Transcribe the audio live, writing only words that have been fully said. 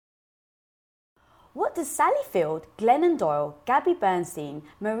What does Sally Field, Glennon Doyle, Gabby Bernstein,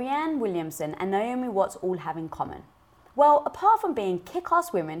 Marianne Williamson and Naomi Watts all have in common? Well, apart from being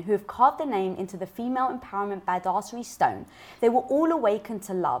kick-ass women who have carved their name into the female empowerment badassery stone, they were all awakened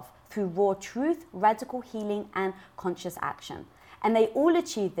to love through raw truth, radical healing and conscious action. And they all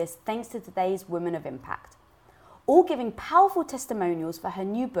achieved this thanks to today's Women of Impact. All giving powerful testimonials for her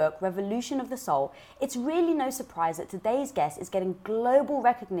new book, Revolution of the Soul, it's really no surprise that today's guest is getting global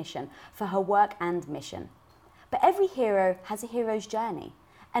recognition for her work and mission. But every hero has a hero's journey,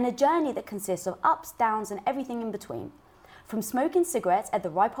 and a journey that consists of ups, downs and everything in between. From smoking cigarettes at the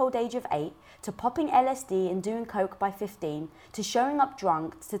ripe old age of 8, to popping LSD and doing coke by 15, to showing up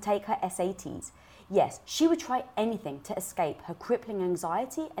drunk to take her SATs. Yes, she would try anything to escape her crippling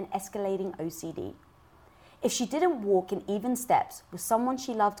anxiety and escalating OCD. If she didn't walk in even steps with someone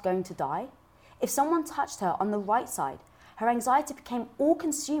she loved going to die, if someone touched her on the right side, her anxiety became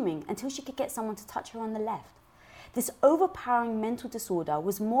all-consuming until she could get someone to touch her on the left. This overpowering mental disorder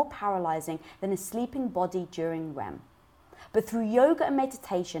was more paralyzing than a sleeping body during REM. But through yoga and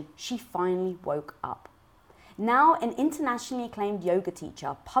meditation, she finally woke up. Now an internationally acclaimed yoga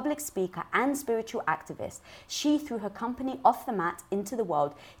teacher, public speaker and spiritual activist, she, through her company Off the Mat Into the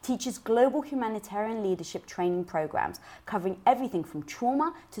World, teaches global humanitarian leadership training programs covering everything from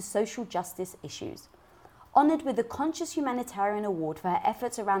trauma to social justice issues. Honoured with the Conscious Humanitarian Award for her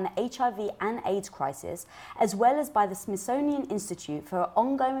efforts around the HIV and AIDS crisis, as well as by the Smithsonian Institute for her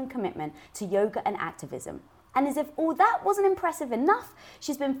ongoing commitment to yoga and activism. And as if all that wasn't impressive enough,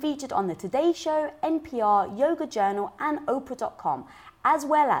 she's been featured on The Today Show, NPR, Yoga Journal and Oprah.com, as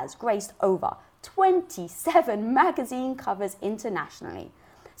well as graced over 27 magazine covers internationally.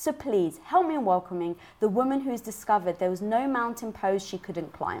 So please help me in welcoming the woman who's discovered there was no mountain pose she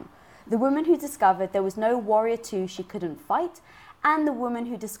couldn't climb, the woman who discovered there was no warrior two she couldn't fight, and the woman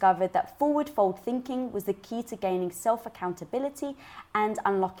who discovered that forward fold thinking was the key to gaining self-accountability and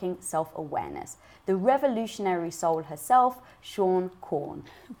unlocking self-awareness. The revolutionary soul herself, Seane Corn.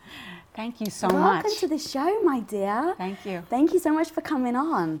 Thank you so much. Welcome to the show, my dear. Thank you. Thank you so much for coming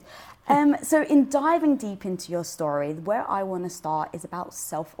on. So in diving deep into your story, where I want to start is about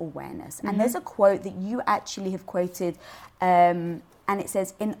self-awareness. And there's a quote that you actually have quoted, and it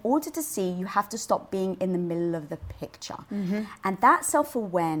says, in order to see, you have to stop being in the middle of the picture. And that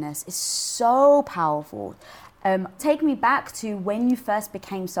self-awareness is so powerful. Take me back to when you first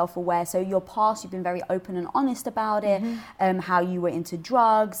became self-aware. So your past, you've been very open and honest about it, how you were into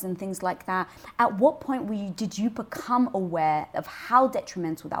drugs and things like that. At what point did you become aware of how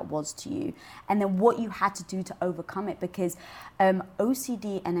detrimental that was to you, and then what you had to do to overcome it? Because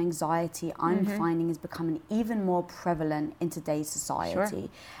OCD and anxiety, I'm finding, is becoming even more prevalent in today's society. Sure.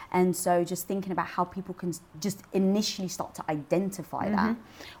 And so just thinking about how people can just initially start to identify that.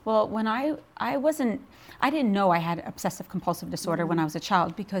 Well, when I didn't know I had obsessive compulsive disorder when I was a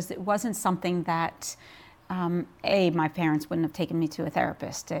child, because it wasn't something that, my parents wouldn't have taken me to a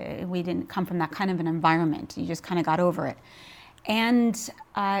therapist. We didn't come from that kind of an environment. You just kind of got over it. And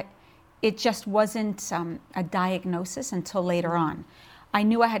it just wasn't a diagnosis until later on. I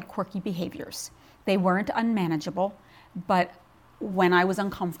knew I had quirky behaviors. They weren't unmanageable, but when I was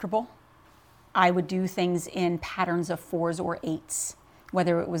uncomfortable, I would do things in patterns of 4s or 8s,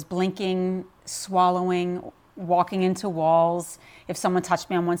 whether it was blinking, swallowing, walking into walls. If someone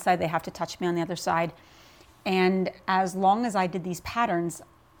touched me on one side, they have to touch me on the other side. And as long as I did these patterns,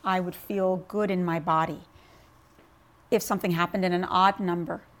 I would feel good in my body. If something happened in an odd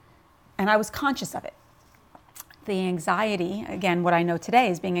number, and I was conscious of it, the anxiety, again, what I know today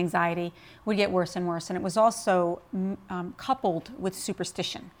as being anxiety, would get worse and worse. And it was also coupled with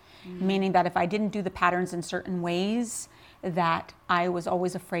superstition, meaning that if I didn't do the patterns in certain ways, that I was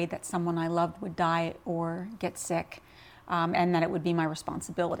always afraid that someone I loved would die or get sick, and that it would be my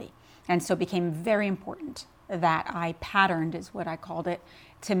responsibility. And so it became very important that I patterned, is what I called it,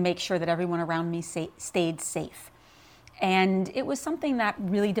 to make sure that everyone around me stayed safe. And it was something that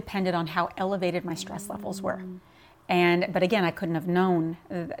really depended on how elevated my stress levels were. But again, I couldn't have known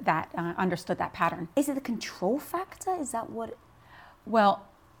that, understood that pattern. Is it the control factor? Is that what? Well,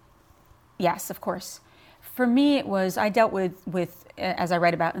 yes, of course. For me, it was, I dealt with, as I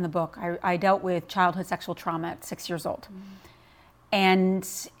write about in the book, I dealt with childhood sexual trauma at 6 years old. And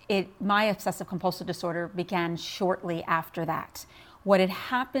my obsessive compulsive disorder began shortly after that. What had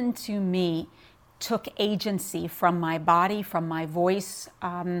happened to me took agency from my body, from my voice,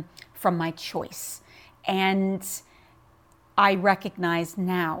 from my choice. And I recognize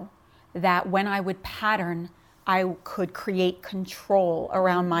now that when I would pattern I could create control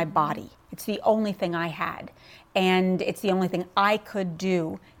around my body. It's the only thing I had. And it's the only thing I could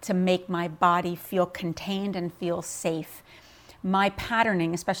do to make my body feel contained and feel safe. My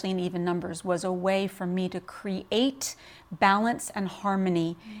patterning, especially in even numbers, was a way for me to create balance and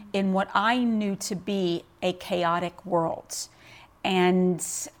harmony in what I knew to be a chaotic world. And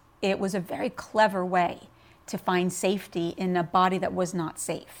it was a very clever way to find safety in a body that was not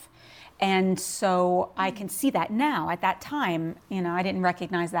safe. And so I can see that now. At that time, I didn't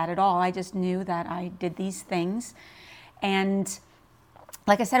recognize that at all. I just knew that I did these things. And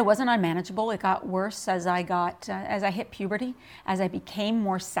like I said, it wasn't unmanageable. It got worse as I hit puberty, as I became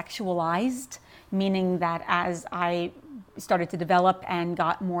more sexualized, meaning that as I started to develop and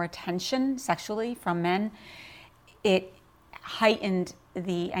got more attention sexually from men, it heightened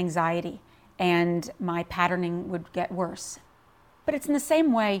the anxiety and my patterning would get worse. But it's in the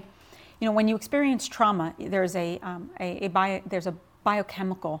same way, when you experience trauma, there's a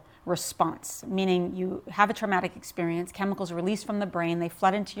biochemical response, meaning you have a traumatic experience, chemicals are released from the brain, they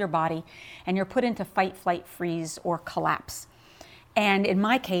flood into your body, and you're put into fight, flight, freeze, or collapse. And in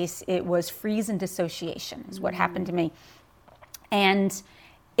my case, it was freeze and dissociation is what happened to me. And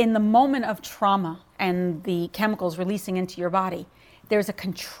in the moment of trauma and the chemicals releasing into your body, there's a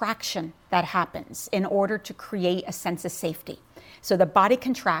contraction that happens in order to create a sense of safety. So the body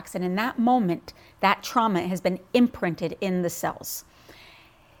contracts, and in that moment, that trauma has been imprinted in the cells.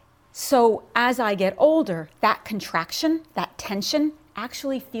 So as I get older, that contraction, that tension,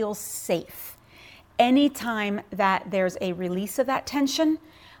 actually feels safe. Anytime that there's a release of that tension,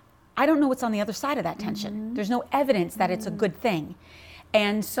 I don't know what's on the other side of that tension. There's no evidence that it's a good thing.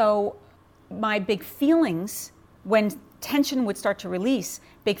 And so my big feelings, when tension would start to release,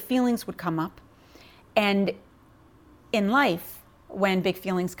 big feelings would come up. And in life, when big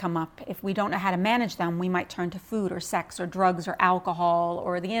feelings come up, if we don't know how to manage them, we might turn to food or sex or drugs or alcohol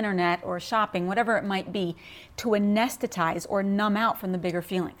or the internet or shopping, whatever it might be, to anesthetize or numb out from the bigger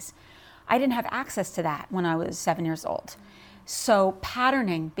feelings. I didn't have access to that when I was 7 years old. So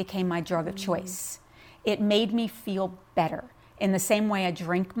patterning became my drug of choice. It made me feel better. In the same way a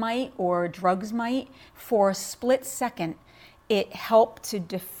drink might or drugs might, for a split second, it helped to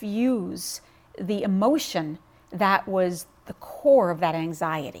diffuse the emotion that was the core of that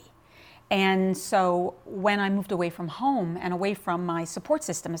anxiety. And so when I moved away from home and away from my support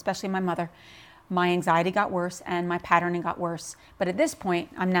system, especially my mother, my anxiety got worse and my patterning got worse. But at this point,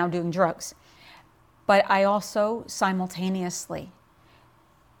 I'm now doing drugs. But I also simultaneously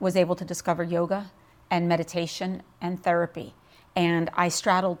was able to discover yoga and meditation and therapy. And I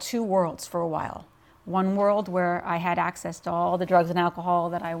straddled two worlds for a while. One world where I had access to all the drugs and alcohol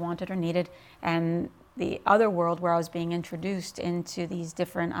that I wanted or needed, and the other world where I was being introduced into these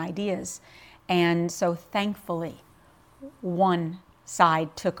different ideas. And so thankfully, one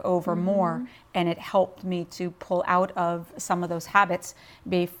side took over more, and it helped me to pull out of some of those habits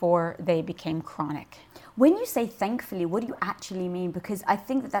before they became chronic. When you say thankfully, what do you actually mean? Because I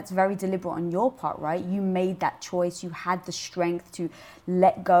think that that's very deliberate on your part, right? You made that choice. You had the strength to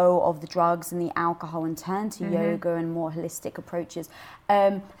let go of the drugs and the alcohol and turn to yoga and more holistic approaches.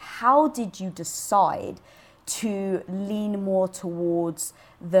 How did you decide to lean more towards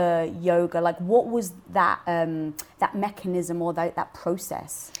the yoga? Like, what was that that mechanism or that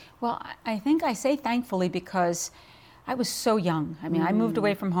process? Well, I think I say thankfully because I was so young. I mean, I moved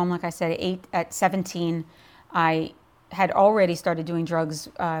away from home, like I said, at 17. I had already started doing drugs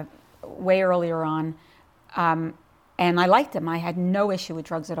way earlier on, and I liked them. I had no issue with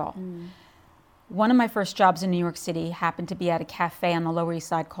drugs at all. One of my first jobs in New York City happened to be at a cafe on the Lower East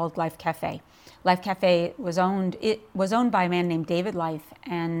Side called Life Cafe. Life Cafe was owned by a man named David Life,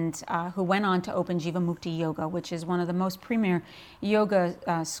 and who went on to open Jivamukti Yoga, which is one of the most premier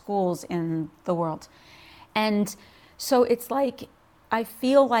yoga schools in the world. And so it's like, I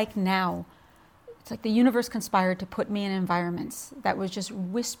feel like now, it's like the universe conspired to put me in environments that was just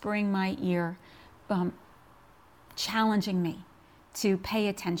whispering my ear, challenging me to pay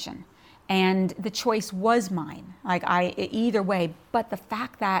attention. And the choice was mine, either way. But the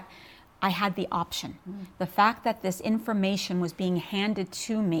fact that I had the option, the fact that this information was being handed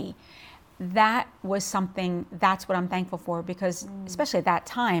to me, that was something, that's what I'm thankful for, because especially at that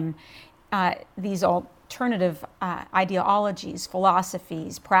time, these alternative ideologies,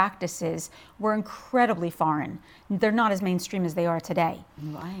 philosophies, practices were incredibly foreign. They're not as mainstream as they are today.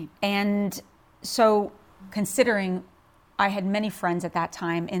 Right. And so considering I had many friends at that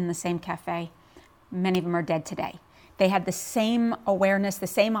time in the same cafe, many of them are dead today. They had the same awareness, the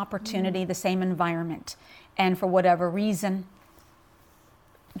same opportunity, the same environment. And for whatever reason,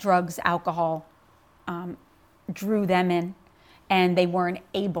 drugs, alcohol, drew them in, and they weren't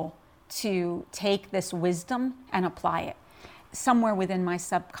able to take this wisdom and apply it. Somewhere within my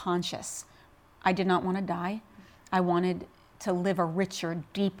subconscious, I did not want to die. I wanted to live a richer,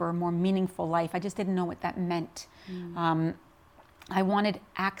 deeper, more meaningful life. I just didn't know what that meant. I wanted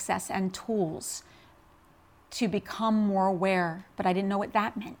access and tools to become more aware, but I didn't know what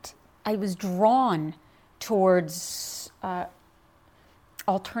that meant. I was drawn towards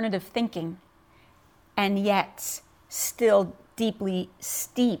alternative thinking, and yet still deeply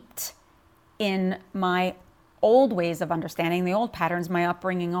steeped in my old ways of understanding, the old patterns, my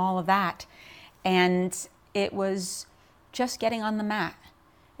upbringing, all of that. And it was just getting on the mat.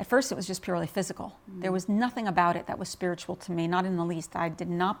 At first, it was just purely physical. There was nothing about it that was spiritual to me, not in the least. I did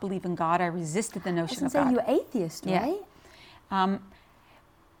not believe in God. I resisted the notion of God. You were atheist, right? Yeah.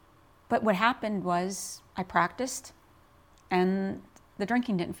 But what happened was I practiced, and the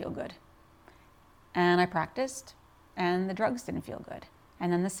drinking didn't feel good. And I practiced, and the drugs didn't feel good.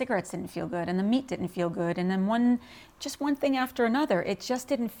 And then the cigarettes didn't feel good, and the meat didn't feel good, and then one thing after another. It just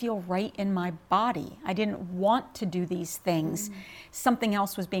didn't feel right in my body. I didn't want to do these things. Something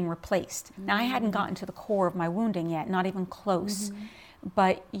else was being replaced. Now, I hadn't gotten to the core of my wounding yet, not even close.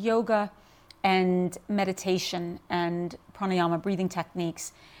 But yoga and meditation and pranayama, breathing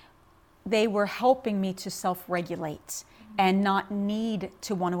techniques, they were helping me to self-regulate and not need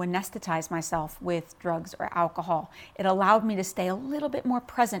to want to anesthetize myself with drugs or alcohol. It allowed me to stay a little bit more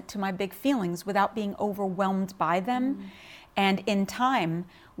present to my big feelings without being overwhelmed by them. And in time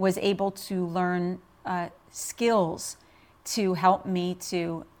was able to learn skills to help me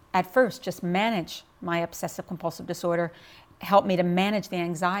to, at first, just manage my obsessive compulsive disorder, help me to manage the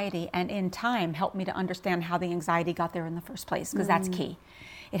anxiety, and in time help me to understand how the anxiety got there in the first place, because that's key.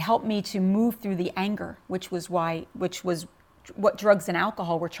 It helped me to move through the anger, which was what drugs and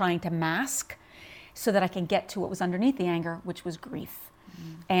alcohol were trying to mask, so that I can get to what was underneath the anger, which was grief.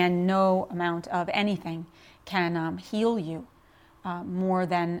 And no amount of anything can heal you more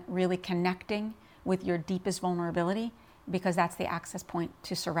than really connecting with your deepest vulnerability, because that's the access point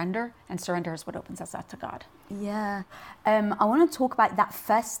to surrender, and surrender is what opens us up to God. Yeah. I want to talk about that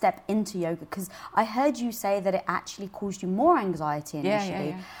first step into yoga, because I heard you say that it actually caused you more anxiety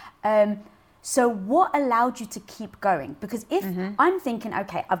initially. So what allowed you to keep going? Because if I'm thinking,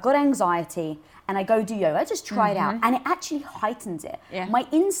 okay, I've got anxiety and I go do yoga, I just try it out, and it actually heightens it. My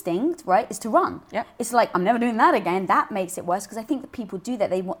instinct, right, is to run. It's like, I'm never doing that again. That makes it worse, because I think that people do that.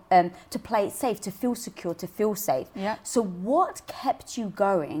 They want to play it safe, to feel secure, to feel safe. So what kept you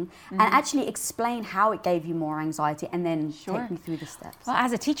going? And actually explain how it gave you more anxiety, and then take me through the steps. Well,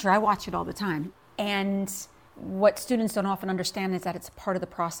 as a teacher, I watch it all the time. And what students don't often understand is that it's part of the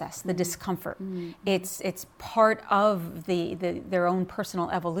process, the discomfort. It's part of their own personal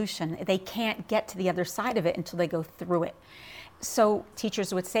evolution. They can't get to the other side of it until they go through it. So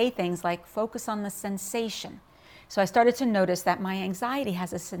teachers would say things like, focus on the sensation. So I started to notice that my anxiety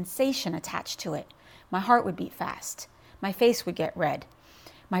has a sensation attached to it. My heart would beat fast. My face would get red.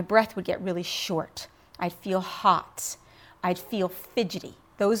 My breath would get really short. I'd feel hot. I'd feel fidgety.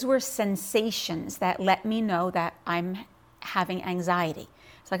 Those were sensations that let me know that I'm having anxiety.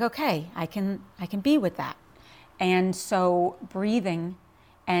 It's like, okay, I can be with that. And so breathing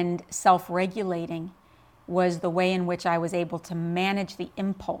and self-regulating was the way in which I was able to manage the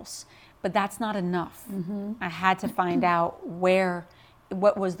impulse. But that's not enough. I had to find out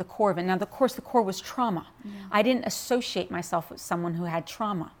what was the core of it. Now, of course, the core was trauma. I didn't associate myself with someone who had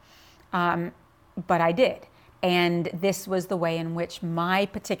trauma, but I did. And this was the way in which my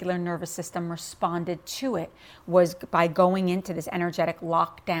particular nervous system responded to it, was by going into this energetic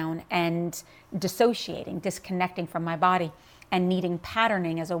lockdown and dissociating, disconnecting from my body, and needing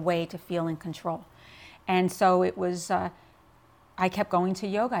patterning as a way to feel in control. And so it was, I kept going to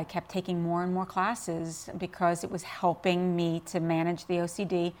yoga. I kept taking more and more classes because it was helping me to manage the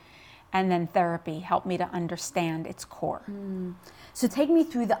OCD. And then therapy helped me to understand its core. So take me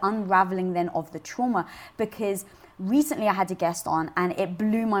through the unraveling then of the trauma, because recently I had a guest on and it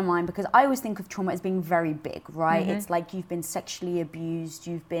blew my mind, because I always think of trauma as being very big, right? It's like you've been sexually abused,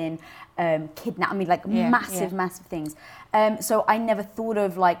 you've been kidnapped, I mean like massive things. So I never thought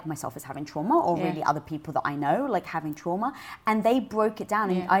of like myself as having trauma, or really other people that I know like having trauma, and they broke it down.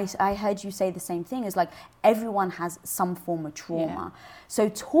 And I heard you say the same thing, as like everyone has some form of trauma. So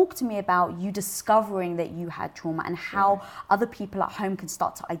talk to me about you discovering that you had trauma, and how other people at home can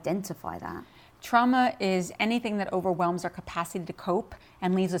start to identify that. Trauma is anything that overwhelms our capacity to cope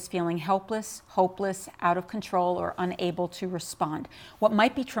and leaves us feeling helpless, hopeless, out of control, or unable to respond. What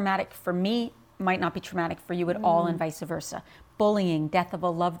might be traumatic for me might not be traumatic for you at all, and vice versa. Bullying, death of a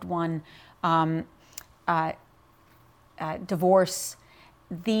loved one, divorce,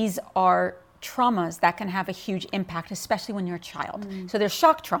 these are traumas that can have a huge impact, especially when you're a child. So there's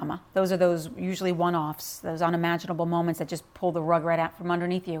shock trauma. Those are usually one-offs, those unimaginable moments that just pull the rug right out from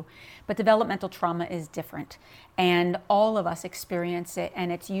underneath you. But developmental trauma is different. And all of us experience it.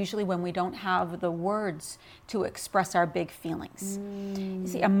 And it's usually when we don't have the words to express our big feelings. You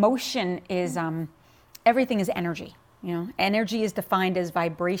see, emotion is, everything is energy. Energy is defined as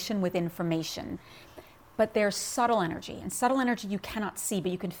vibration with information. But there's subtle energy, and subtle energy you cannot see,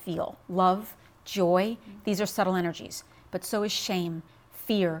 but you can feel. Love, joy, these are subtle energies. But so is shame,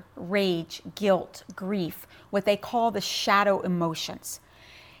 fear, rage, guilt, grief, what they call the shadow emotions.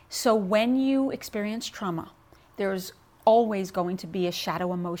 So when you experience trauma, there's always going to be a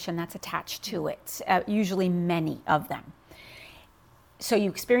shadow emotion that's attached to it, usually many of them. So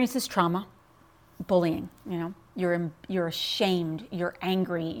you experience this trauma, bullying, you're ashamed, you're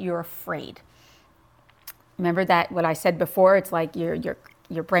angry, you're afraid. Remember that what I said before, it's like your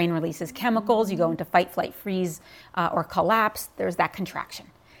brain releases chemicals, you go into fight, flight, freeze, or collapse, there's that contraction.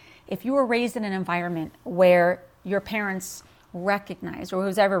 If you were raised in an environment where your parents recognize, or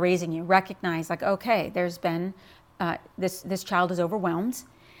who's ever raising you, recognize like, okay, there's been, this child is overwhelmed,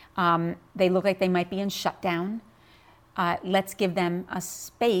 they look like they might be in shutdown, let's give them a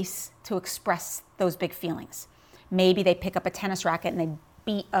space to express those big feelings. Maybe they pick up a tennis racket and they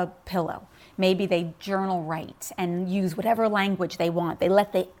beat a pillow. Maybe they journal write and use whatever language they want. They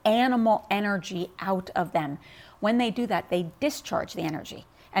let the animal energy out of them. When they do that, they discharge the energy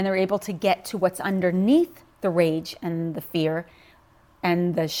and they're able to get to what's underneath the rage and the fear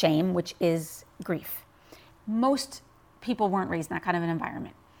and the shame, which is grief. Most people weren't raised in that kind of an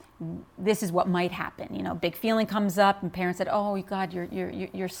environment. This is what might happen. Big feeling comes up and parents said, oh God,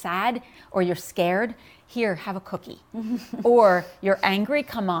 you're sad or you're scared. Here, have a cookie. Or you're angry,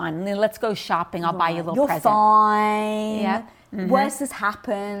 come on, let's go shopping, I'll buy you a little present. You're fine. Yeah. Worse has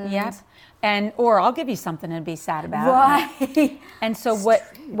happened. Yep. Or I'll give you something to be sad about. Right. And so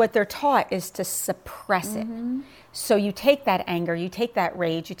what they're taught is to suppress it. So you take that anger, you take that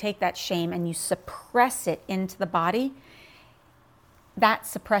rage, you take that shame, and you suppress it into the body. That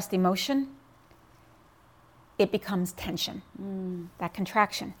suppressed emotion, it becomes tension, that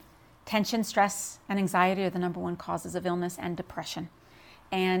contraction. Tension, stress, and anxiety are the number one causes of illness and depression.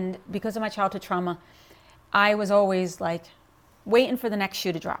 And because of my childhood trauma, I was always like waiting for the next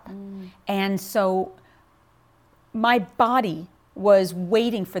shoe to drop. And so my body was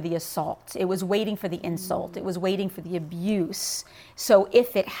waiting for the assault. It was waiting for the insult. It was waiting for the abuse. So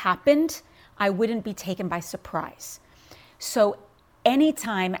if it happened, I wouldn't be taken by surprise. So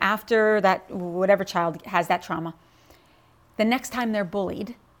anytime after that, whatever child has that trauma, the next time they're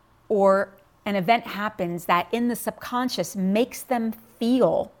bullied or an event happens that in the subconscious makes them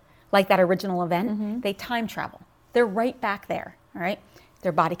feel like that original event, they time travel. They're right back there, all right?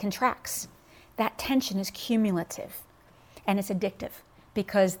 Their body contracts. That tension is cumulative and it's addictive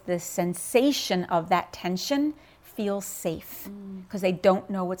because the sensation of that tension feels safe because they don't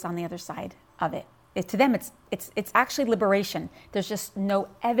know what's on the other side of it. To them, it's actually liberation. There's just no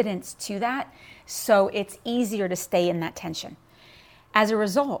evidence to that, so it's easier to stay in that tension. As a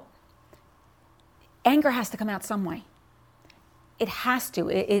result, anger has to come out some way. It has to.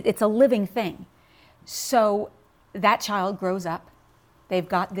 It's a living thing. So that child grows up. They've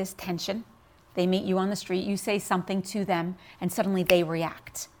got this tension. They meet you on the street. You say something to them, and suddenly they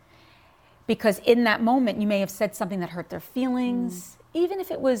react. Because in that moment, you may have said something that hurt their feelings, even if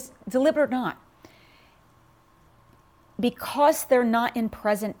it was deliberate or not. Because they're not in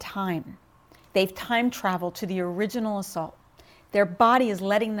present time, they've time traveled to the original assault. Their body is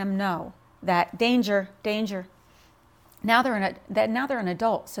letting them know that danger, danger. Now they're an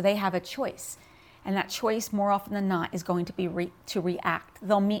adult, so they have a choice. And that choice, more often than not, is going to be to react.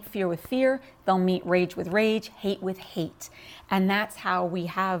 They'll meet fear with fear. They'll meet rage with rage, hate with hate. And that's how we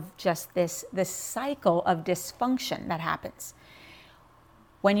have just this cycle of dysfunction that happens.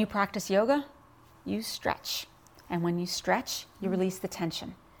 When you practice yoga, you stretch. And when you stretch, you release the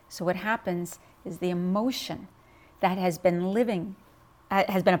tension. So what happens is the emotion that has been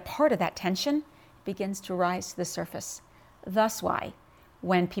a part of that tension begins to rise to the surface. Thus why,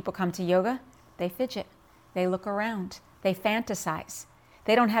 when people come to yoga, they fidget, they look around, they fantasize.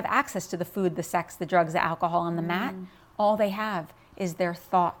 They don't have access to the food, the sex, the drugs, the alcohol on the mat. All they have is their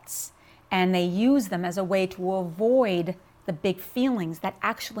thoughts. And they use them as a way to avoid the big feelings that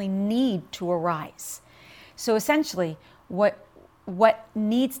actually need to arise. So essentially, what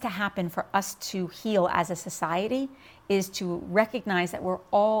needs to happen for us to heal as a society is to recognize that we're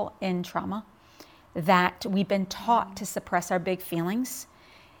all in trauma, that we've been taught to suppress our big feelings.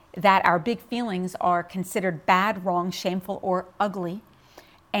 that our big feelings are considered bad, wrong, shameful, or ugly,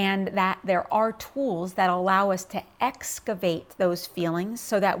 and that there are tools that allow us to excavate those feelings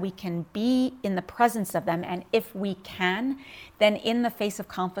so that we can be in the presence of them. And if we can, then in the face of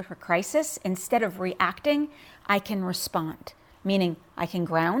conflict or crisis, instead of reacting, I can respond. Meaning I can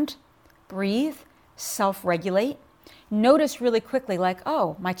ground, breathe, self-regulate, notice really quickly like,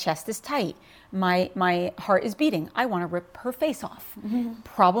 oh, my chest is tight, my heart is beating, I want to rip her face off.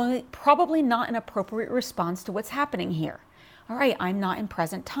 Probably not an appropriate response to what's happening here. All right, I'm not in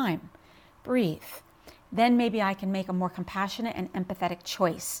present time. Breathe. Then maybe I can make a more compassionate and empathetic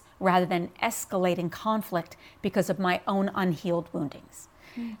choice rather than escalating conflict because of my own unhealed woundings.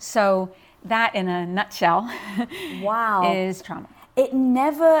 So that, in a nutshell, wow, is trauma. It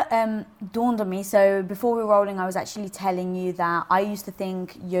never dawned on me. So before we were rolling, I was actually telling you that I used to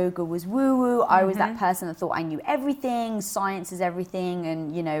think yoga was woo-woo. I was that person that thought I knew everything, science is everything,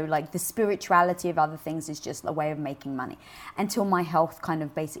 and, you know, like the spirituality of other things is just a way of making money. Until my health kind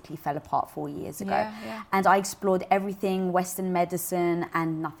of basically fell apart 4 years ago. And I explored everything, Western medicine,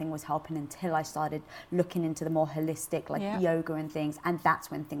 and nothing was helping until I started looking into the more holistic, like yoga and things. And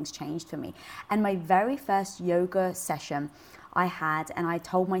that's when things changed for me. And my very first yoga session I had, and I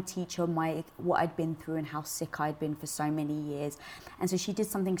told my teacher what I'd been through and how sick I'd been for so many years. And so she did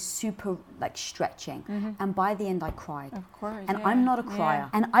something super like stretching. And by the end I cried. Of course. And I'm not a crier.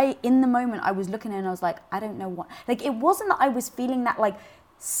 And in the moment I was looking at it and I was like, I don't know what, like it wasn't that I was feeling that like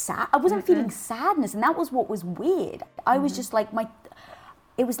sad. I wasn't feeling sadness, and that was what was weird. I was just like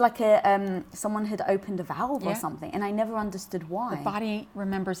it was like someone had opened a valve or something, and I never understood why. The body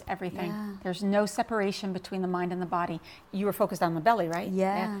remembers everything. There's no separation between the mind and the body. You were focused on the belly, right?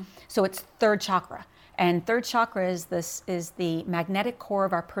 Yeah. So it's third chakra. And third chakra is the magnetic core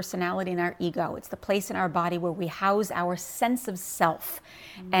of our personality and our ego. It's the place in our body where we house our sense of self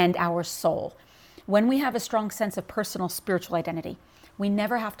and our soul. When we have a strong sense of personal spiritual identity, we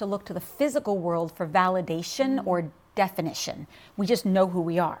never have to look to the physical world for validation or definition. We just know who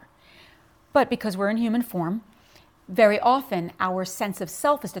we are. But because we're in human form, very often our sense of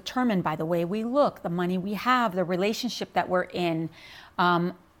self is determined by the way we look, the money we have, the relationship that we're in,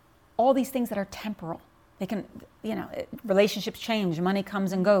 all these things that are temporal. They can, relationships change, money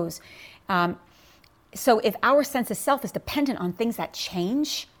comes and goes. So if our sense of self is dependent on things that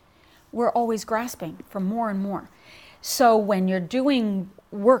change, we're always grasping for more and more. So when you're doing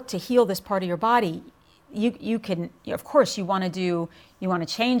work to heal this part of your body, you can, of course, you want to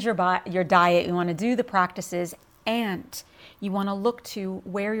change your diet, you want to do the practices, and you want to look to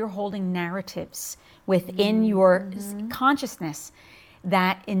where you're holding narratives within your consciousness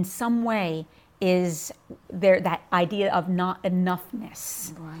that in some way is there, that idea of not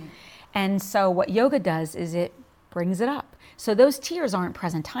enoughness. Right. And so what yoga does is it brings it up. So those tears aren't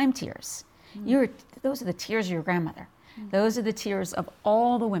present time tears. Those are the tears of your grandmother. Those are the tears of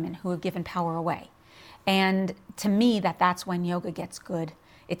all the women who have given power away. And to me, that's when yoga gets good.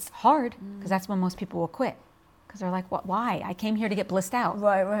 It's hard because that's when most people will quit. Because they're like, what? Why? I came here to get blissed out.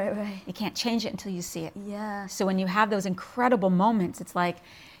 Right. You can't change it until you see it. Yeah. So when you have those incredible moments, it's like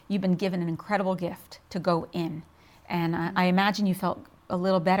you've been given an incredible gift to go in. And I imagine you felt a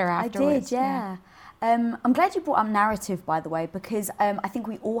little better afterwards. I did, yeah. I'm glad you brought up narrative, by the way, because I think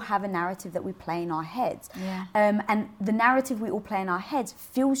we all have a narrative that we play in our heads. Yeah. And the narrative we all play in our heads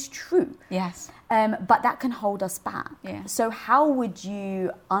feels true. Yes. But that can hold us back. Yeah. So how would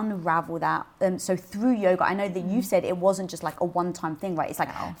you unravel that? So through yoga, I know that you said it wasn't just like a one-time thing, right? It's like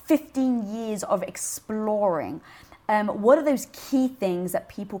 15 years of exploring. What are those key things that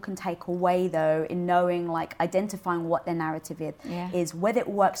people can take away, though, in knowing, like, identifying what their narrative is, whether it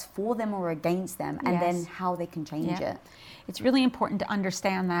works for them or against them, and then how they can change it? It's really important to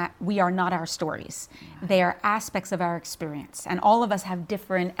understand that we are not our stories. They are aspects of our experience, and all of us have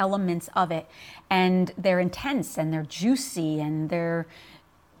different elements of it, and they're intense, and they're juicy, and they're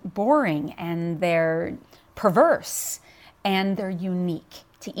boring, and they're perverse, and they're unique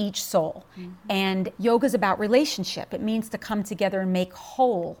to each soul. And yoga is about relationship. It means to come together and make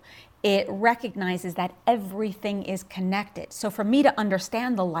whole. It recognizes that everything is connected. So for me to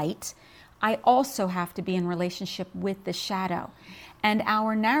understand the light, I also have to be in relationship with the shadow. And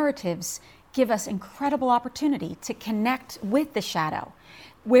our narratives give us incredible opportunity to connect with the shadow.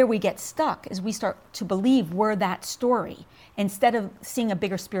 Where we get stuck is we start to believe we're that story instead of seeing a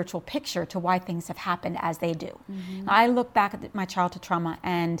bigger spiritual picture to why things have happened as they do. I look back at my childhood trauma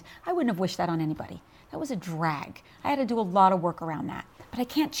and I wouldn't have wished that on anybody. That was a drag. I had to do a lot of work around that, but I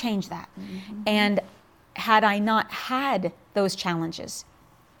can't change that. And had I not had those challenges,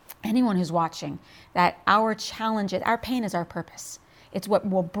 anyone who's watching, that our challenges, our pain is our purpose. It's what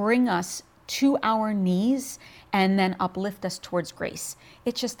will bring us to our knees and then uplift us towards grace.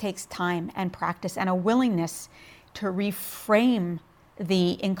 It just takes time and practice and a willingness to reframe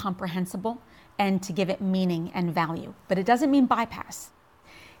the incomprehensible and to give it meaning and value. But it doesn't mean bypass.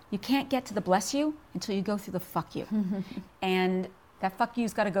 You can't get to the bless you until you go through the fuck you. And that fuck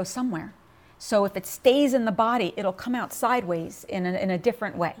you's got to go somewhere. So if it stays in the body, it'll come out sideways in a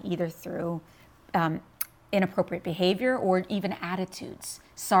different way, either through inappropriate behavior or even attitudes,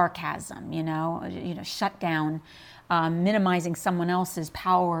 sarcasm, shut down, minimizing someone else's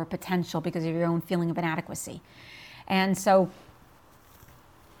power or potential because of your own feeling of inadequacy. And so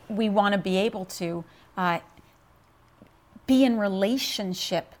we want to be able to be in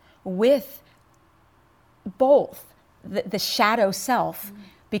relationship with both the shadow self,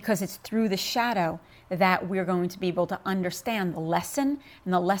 because it's through the shadow that we're going to be able to understand the lesson,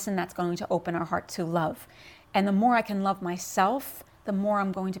 and the lesson that's going to open our heart to love. And the more I can love myself, the more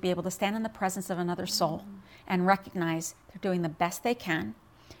I'm going to be able to stand in the presence of another soul and recognize they're doing the best they can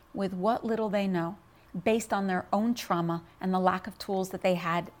with what little they know, based on their own trauma and the lack of tools that they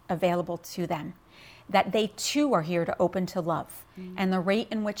had available to them. That they too are here to open to love. And the rate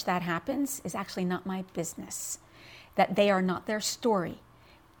in which that happens is actually not my business. That they are not their story,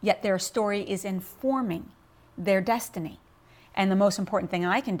 yet their story is informing their destiny. And the most important thing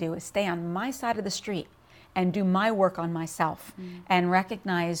I can do is stay on my side of the street and do my work on myself and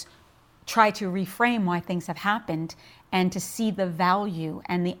recognize, try to reframe why things have happened and to see the value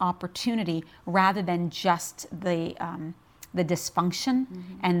and the opportunity rather than just the dysfunction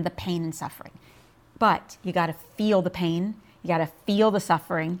and the pain and suffering. But you got to feel the pain, you got to feel the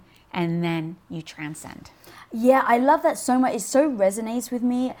suffering, and then you transcend. Yeah, I love that so much. It so resonates with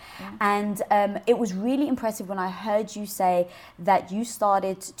me. Yeah. And it was really impressive when I heard you say that you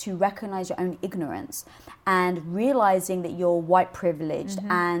started to recognize your own ignorance and realizing that you're white privileged.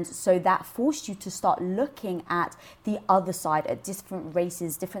 And so that forced you to start looking at the other side, at different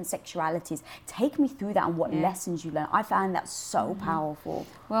races, different sexualities. Take me through that and what lessons you learned. I found that so powerful.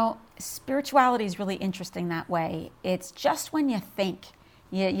 Well, spirituality is really interesting that way. It's just when you think,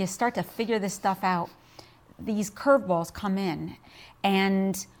 you start to figure this stuff out, these curveballs come in.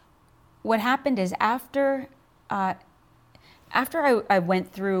 And what happened is after I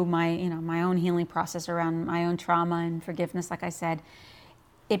went through my own healing process around my own trauma and forgiveness, like I said,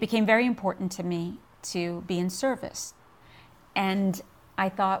 it became very important to me to be in service. And I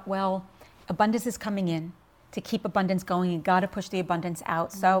thought, well, abundance is coming in. To keep abundance going, you got to push the abundance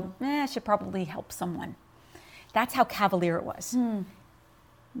out. So I should probably help someone. That's how cavalier it was.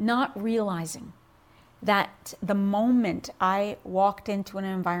 Not realizing that the moment I walked into an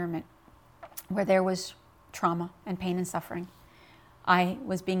environment where there was trauma and pain and suffering, I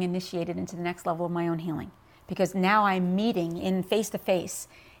was being initiated into the next level of my own healing. Because now I'm meeting in face-to-face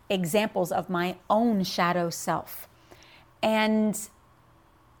examples of my own shadow self. And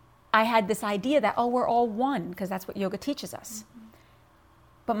I had this idea that, we're all one, because that's what yoga teaches us.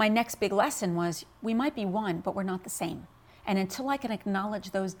 But my next big lesson was, we might be one, but we're not the same. And until I can acknowledge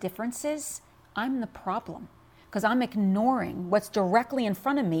those differences, I'm the problem, because I'm ignoring what's directly in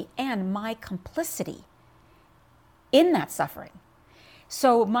front of me and my complicity in that suffering.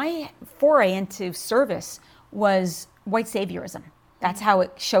 So my foray into service was white saviorism. That's how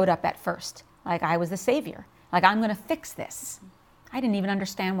it showed up at first. Like I was the savior. Like, I'm going to fix this. I didn't even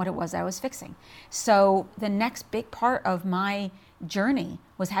understand what it was I was fixing. So the next big part of my journey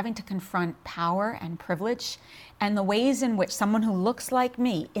was having to confront power and privilege and the ways in which someone who looks like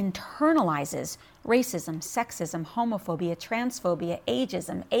me internalizes racism, sexism, homophobia, transphobia,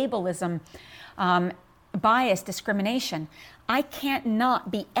 ageism, ableism, bias, discrimination. I can't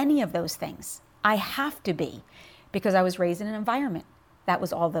not be any of those things. I have to be, because I was raised in an environment that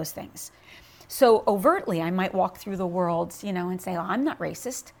was all those things. So overtly, I might walk through the world, and say, I'm not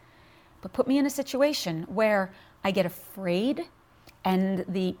racist, but put me in a situation where I get afraid and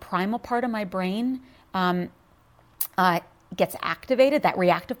the primal part of my brain gets activated, that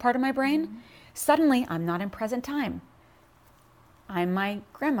reactive part of my brain. Suddenly, I'm not in present time. I'm my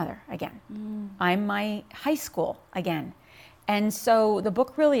grandmother again. I'm my high school again. And so the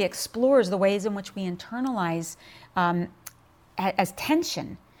book really explores the ways in which we internalize as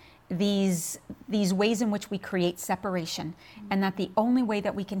tension these ways in which we create separation, and that the only way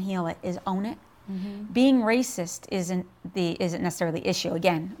that we can heal it is own it. Being racist isn't necessarily the issue.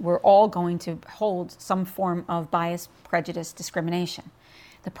 Again, we're all going to hold some form of bias, prejudice, discrimination.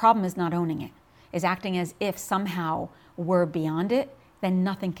 The problem is not owning it, is acting as if somehow we're beyond it, then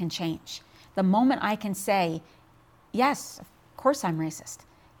nothing can change. The moment I can say, yes, of course I'm racist,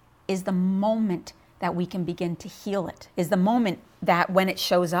 is the moment that we can begin to heal it, is the moment that when it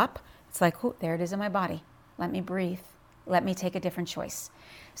shows up, it's like, oh, there it is in my body. Let me breathe. Let me take a different choice.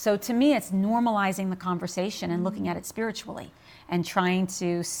 So to me, it's normalizing the conversation and looking at it spiritually and trying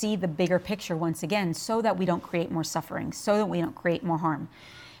to see the bigger picture once again, so that we don't create more suffering, so that we don't create more harm.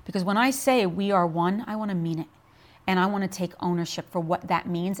 Because when I say we are one, I want to mean it. And I want to take ownership for what that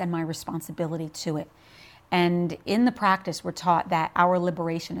means and my responsibility to it. And in the practice, we're taught that our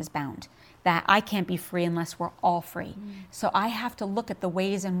liberation is bound, that I can't be free unless we're all free. So I have to look at the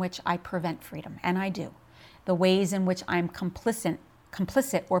ways in which I prevent freedom, and I do. The ways in which I'm complicit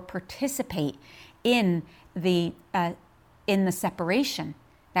or participate in the separation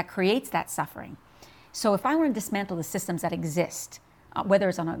that creates that suffering. So if I want to dismantle the systems that exist, whether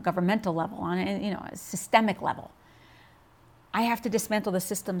it's on a governmental level, on a systemic level, I have to dismantle the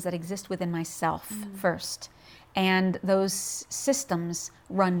systems that exist within myself first. And those systems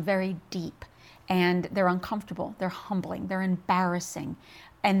run very deep, and they're uncomfortable, they're humbling, they're embarrassing,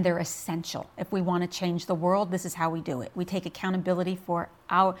 and they're essential. If we want to change the world, this is how we do it. We take accountability for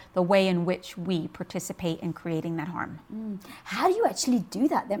the way in which we participate in creating that harm. How do you actually do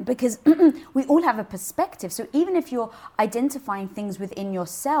that then? Because we all have a perspective. So even if you're identifying things within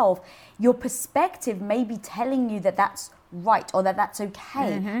yourself, your perspective may be telling you that that's right or that that's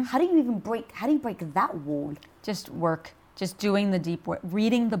okay. How do you break that wall? Just work. Just doing the deep work,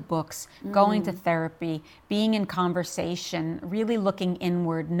 reading the books, going to therapy, being in conversation, really looking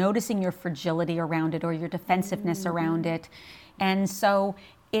inward, noticing your fragility around it or your defensiveness around it. And so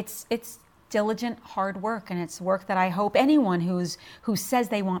it's diligent, hard work, and it's work that I hope anyone who says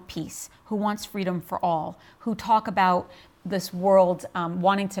they want peace, who wants freedom for all, who talk about this world,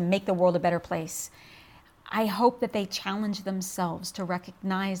 wanting to make the world a better place, I hope that they challenge themselves to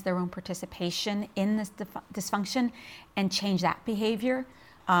recognize their own participation in this dysfunction and change that behavior,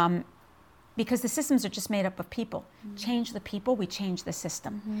 because the systems are just made up of people. Change the people, we change the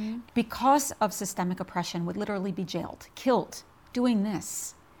system. Because of systemic oppression, we'd literally be jailed, killed, doing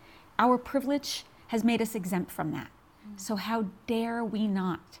this. Our privilege has made us exempt from that. So how dare we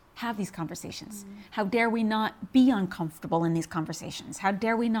not have these conversations? How dare we not be uncomfortable in these conversations? How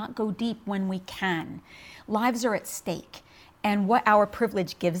dare we not go deep when we can? Lives are at stake. And what our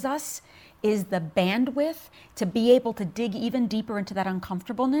privilege gives us is the bandwidth to be able to dig even deeper into that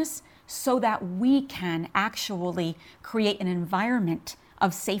uncomfortableness so that we can actually create an environment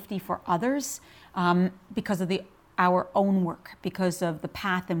of safety for others, because of our own work, because of the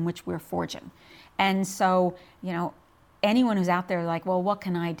path in which we're forging. And so, anyone who's out there like, well, what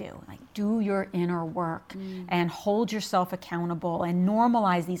can I do? Like, do your inner work and hold yourself accountable and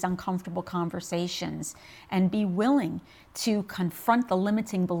normalize these uncomfortable conversations and be willing to confront the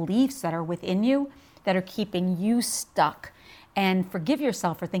limiting beliefs that are within you that are keeping you stuck, and forgive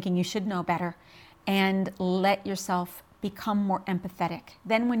yourself for thinking you should know better, and let yourself become more empathetic.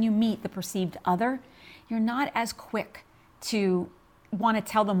 Then when you meet the perceived other, you're not as quick to want to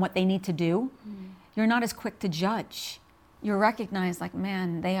tell them what they need to do. You're not as quick to judge. You recognize, like,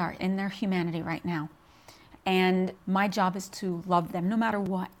 man, they are in their humanity right now. And my job is to love them no matter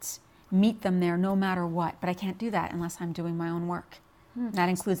what, meet them there no matter what. But I can't do that unless I'm doing my own work. That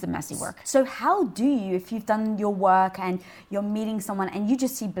includes the messy work. So how do you, if you've done your work and you're meeting someone and you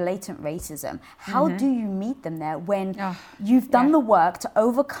just see blatant racism, how do you meet them there when you've done the work to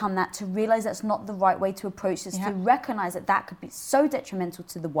overcome that, to realize that's not the right way to approach this, to recognize that that could be so detrimental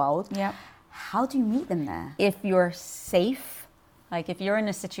to the world? How do you meet them there? If you're safe, like if you're in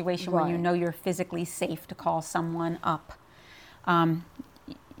a situation where you know you're physically safe to call someone up,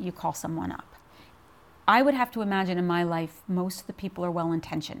 you call someone up. I would have to imagine in my life, most of the people are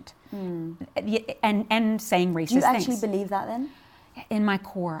well-intentioned and saying racist things. Do you actually believe that then? In my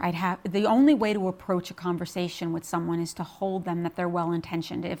core, the only way to approach a conversation with someone is to hold them that they're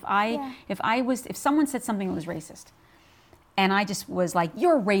well-intentioned. If someone said something that was racist, and I just was like,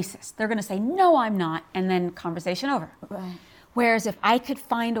 you're racist, they're going to say, no, I'm not, and then conversation over. Right. Whereas if I could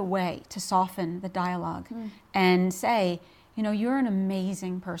find a way to soften the dialogue and say, you're an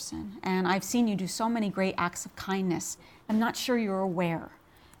amazing person, and I've seen you do so many great acts of kindness. I'm not sure you're aware,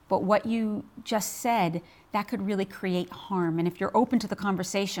 but what you just said, that could really create harm. And if you're open to the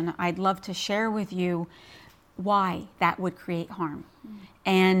conversation, I'd love to share with you why that would create harm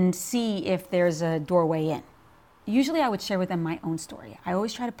and see if there's a doorway in. Usually I would share with them my own story. I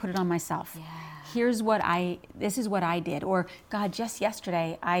always try to put it on myself. This is what I did. Or, God, just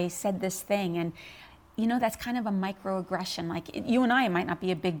yesterday I said this thing, and that's kind of a microaggression. Like, you and I, it might not be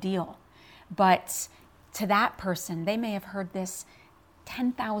a big deal, but to that person, they may have heard this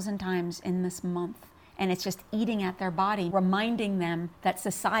 10,000 times in this month, and it's just eating at their body, reminding them that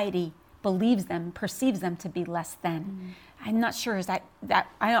society believes them, perceives them to be less than. I'm not sure, is that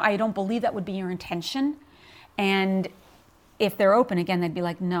I don't believe that would be your intention. And if they're open again, they'd be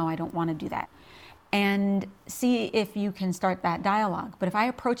like, no, I don't want to do that. And see if you can start that dialogue. But if I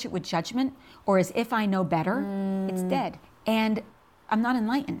approach it with judgment or as if I know better, it's dead. And I'm not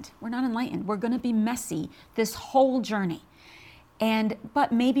enlightened. We're not enlightened. We're going to be messy this whole journey.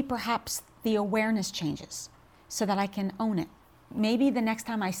 But maybe perhaps the awareness changes so that I can own it. Maybe the next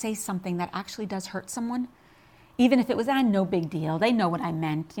time I say something that actually does hurt someone, even if it was no big deal, they know what I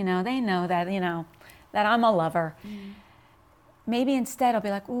meant, they know that, that I'm a lover. Maybe instead I'll be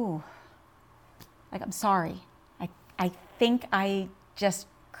like, ooh, like, I'm sorry. I think I just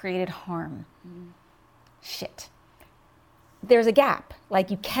created harm. Shit. There's a gap,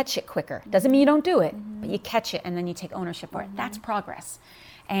 like you catch it quicker. Doesn't mean you don't do it, but you catch it and then you take ownership for it. That's progress.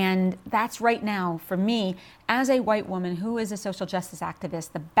 And that's right now, for me, as a white woman who is a social justice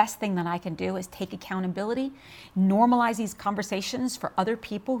activist, the best thing that I can do is take accountability, normalize these conversations for other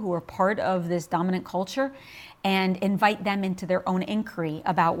people who are part of this dominant culture, and invite them into their own inquiry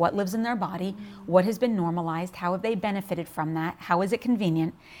about what lives in their body, what has been normalized, how have they benefited from that, how is it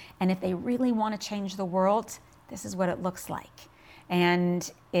convenient, and if they really want to change the world, this is what it looks like.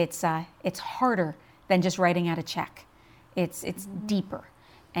 And it's harder than just writing out a check. It's deeper.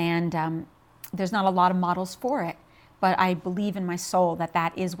 And there's not a lot of models for it, but I believe in my soul that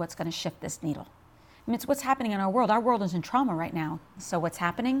that is what's going to shift this needle. I mean, it's what's happening in our world. Our world is in trauma right now. So what's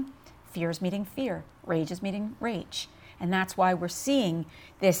happening? Fear is meeting fear. Rage is meeting rage. And that's why we're seeing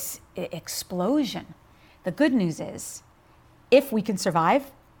this explosion. The good news is, if we can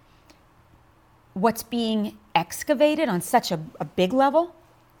survive, what's being excavated on such a big level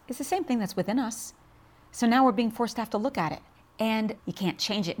is the same thing that's within us. So now we're being forced to have to look at it. And you can't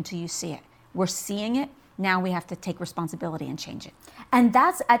change it until you see it. We're seeing it. Now we have to take responsibility and change it. And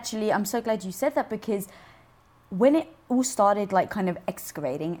that's actually, I'm so glad you said that, because when it all started like kind of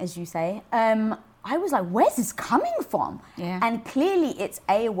excavating, as you say, I was like, where's this coming from? Yeah. And clearly it's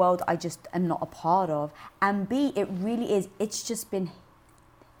A, a world I just am not a part of. And B, it really is, it's just been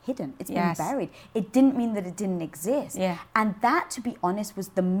hidden. It's been buried. It didn't mean that it didn't exist. Yeah. And that, to be honest, was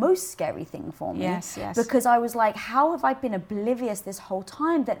the most scary thing for me. Yes. Because I was like, how have I been oblivious this whole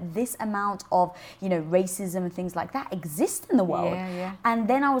time that this amount of, racism and things like that exist in the world? Yeah. And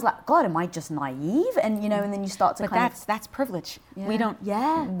then I was like, God, am I just naive? And, and then you start to that's privilege. Yeah. We don't.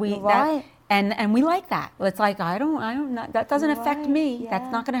 Yeah, you're right. And we like that. It's like, I don't, that doesn't affect me. Yeah.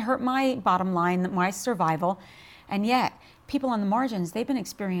 That's not going to hurt my bottom line, my survival. And yet, people on the margins, they've been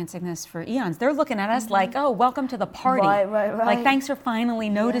experiencing this for eons. They're looking at us like, oh, welcome to the party. Right. Like, thanks for finally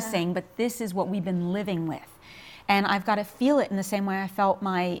noticing, but this is what we've been living with. And I've got to feel it in the same way I felt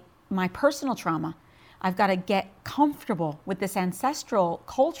my personal trauma. I've got to get comfortable with this ancestral,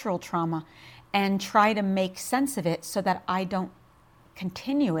 cultural trauma and try to make sense of it so that I don't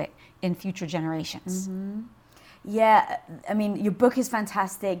continue it in future generations. Yeah, I mean, your book is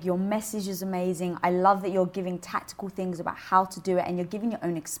fantastic. Your message is amazing. I love that you're giving tactical things about how to do it, and you're giving your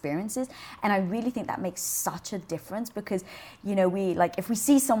own experiences. And I really think that makes such a difference because, if we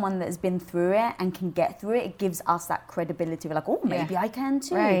see someone that has been through it and can get through it, it gives us that credibility. We're like, oh, maybe I can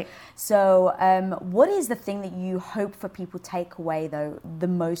too. Right. So what is the thing that you hope for people take away, though, the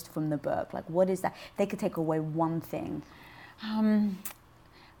most from the book? Like, what is that? If they could take away one thing.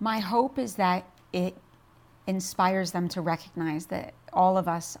 My hope is that it inspires them to recognize that all of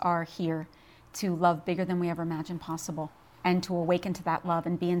us are here to love bigger than we ever imagined possible, and to awaken to that love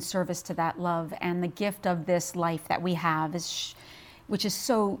and be in service to that love. And the gift of this life that we have, which is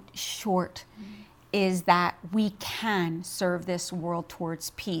so short, is that we can serve this world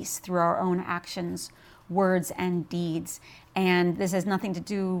towards peace through our own actions, words, and deeds. And this has nothing to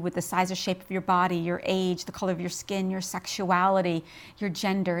do with the size or shape of your body, your age, the color of your skin, your sexuality, your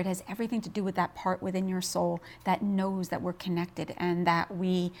gender. It has everything to do with that part within your soul that knows that we're connected and that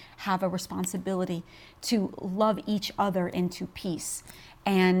we have a responsibility to love each other into peace,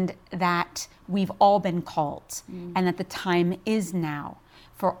 and that we've all been called, and that the time is now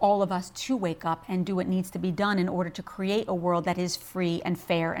for all of us to wake up and do what needs to be done in order to create a world that is free and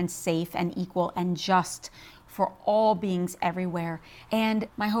fair and safe and equal and just for all beings everywhere. And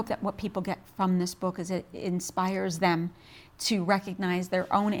my hope that what people get from this book is it inspires them to recognize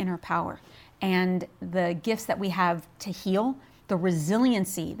their own inner power and the gifts that we have to heal, the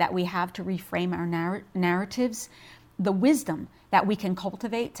resiliency that we have to reframe our narratives, the wisdom that we can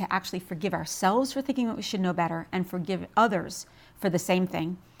cultivate to actually forgive ourselves for thinking that we should know better and forgive others for the same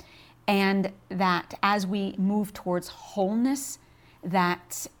thing. And that as we move towards wholeness,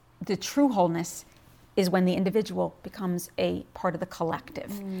 that the true wholeness is when the individual becomes a part of the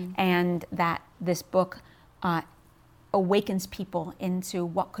collective, and that this book awakens people into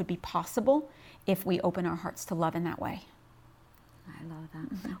what could be possible if we open our hearts to love in that way. I love that.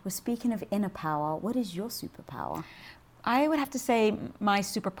 Well, speaking of inner power, what is your superpower? I would have to say my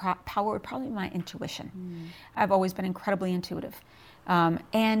superpower would probably be my intuition. I've always been incredibly intuitive.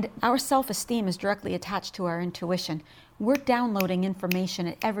 And our self-esteem is directly attached to our intuition. We're downloading information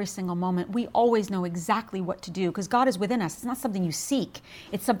at every single moment. We always know exactly what to do because God is within us. It's not something you seek.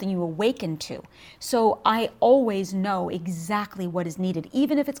 It's something you awaken to. So I always know exactly what is needed,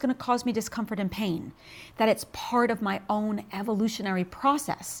 even if it's going to cause me discomfort and pain, that it's part of my own evolutionary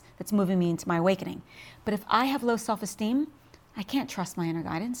process that's moving me into my awakening. But if I have low self-esteem, I can't trust my inner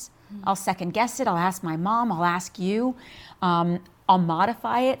guidance. I'll second guess it. I'll ask my mom. I'll ask you. I'll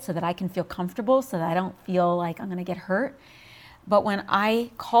modify it so that I can feel comfortable, so that I don't feel like I'm going to get hurt. But when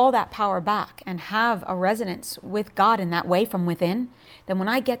I call that power back and have a resonance with God in that way from within, then when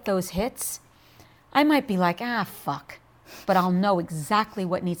I get those hits, I might be like, fuck. But I'll know exactly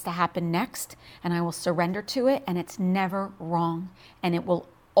what needs to happen next, and I will surrender to it, and it's never wrong. And it will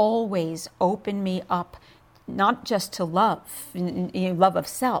always open me up, not just to love, love of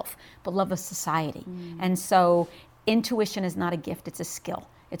self, but love of society. And so intuition is not a gift, it's a skill.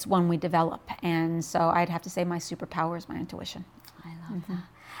 It's one we develop. And so I'd have to say my superpower is my intuition. I love that.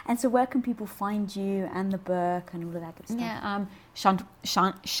 And so where can people find you and the book and all of that good stuff? Yeah,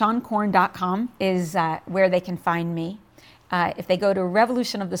 SeanCorn.com is where they can find me. If they go to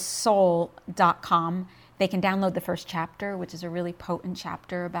revolutionofthesoul.com, they can download the first chapter, which is a really potent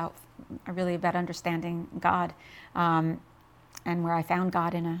chapter about understanding God. And where I found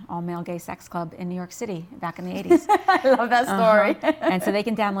God in an all-male gay sex club in New York City back in the 80s. I love that story. And so they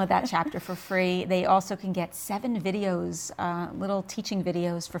can download that chapter for free. They also can get 7 videos, little teaching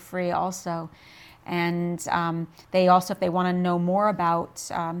videos for free also. And they also, if they want to know more about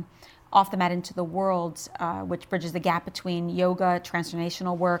Off the Mat Into the World, which bridges the gap between yoga,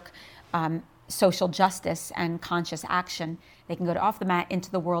 transformational work, social justice, and conscious action, they can go to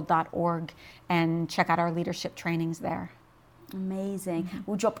offthematintotheworld.org and check out our leadership trainings there. Amazing.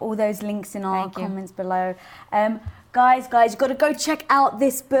 We'll drop all those links in our comments below. Guys, you've got to go check out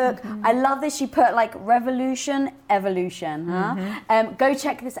this book. I love this. She put like revolution, evolution. Go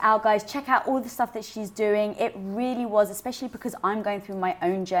check this out, guys. Check out all the stuff that she's doing. It really was, especially because I'm going through my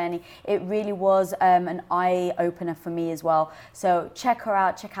own journey, it really was an eye-opener for me as well. So check her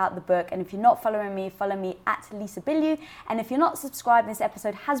out, check out the book. And if you're not following me, follow me at Lisa Bilyeu. And if you're not subscribed, this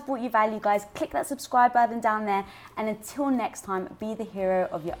episode has brought you value, guys, click that subscribe button down there. And until next time, be the hero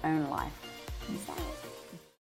of your own life. Peace out.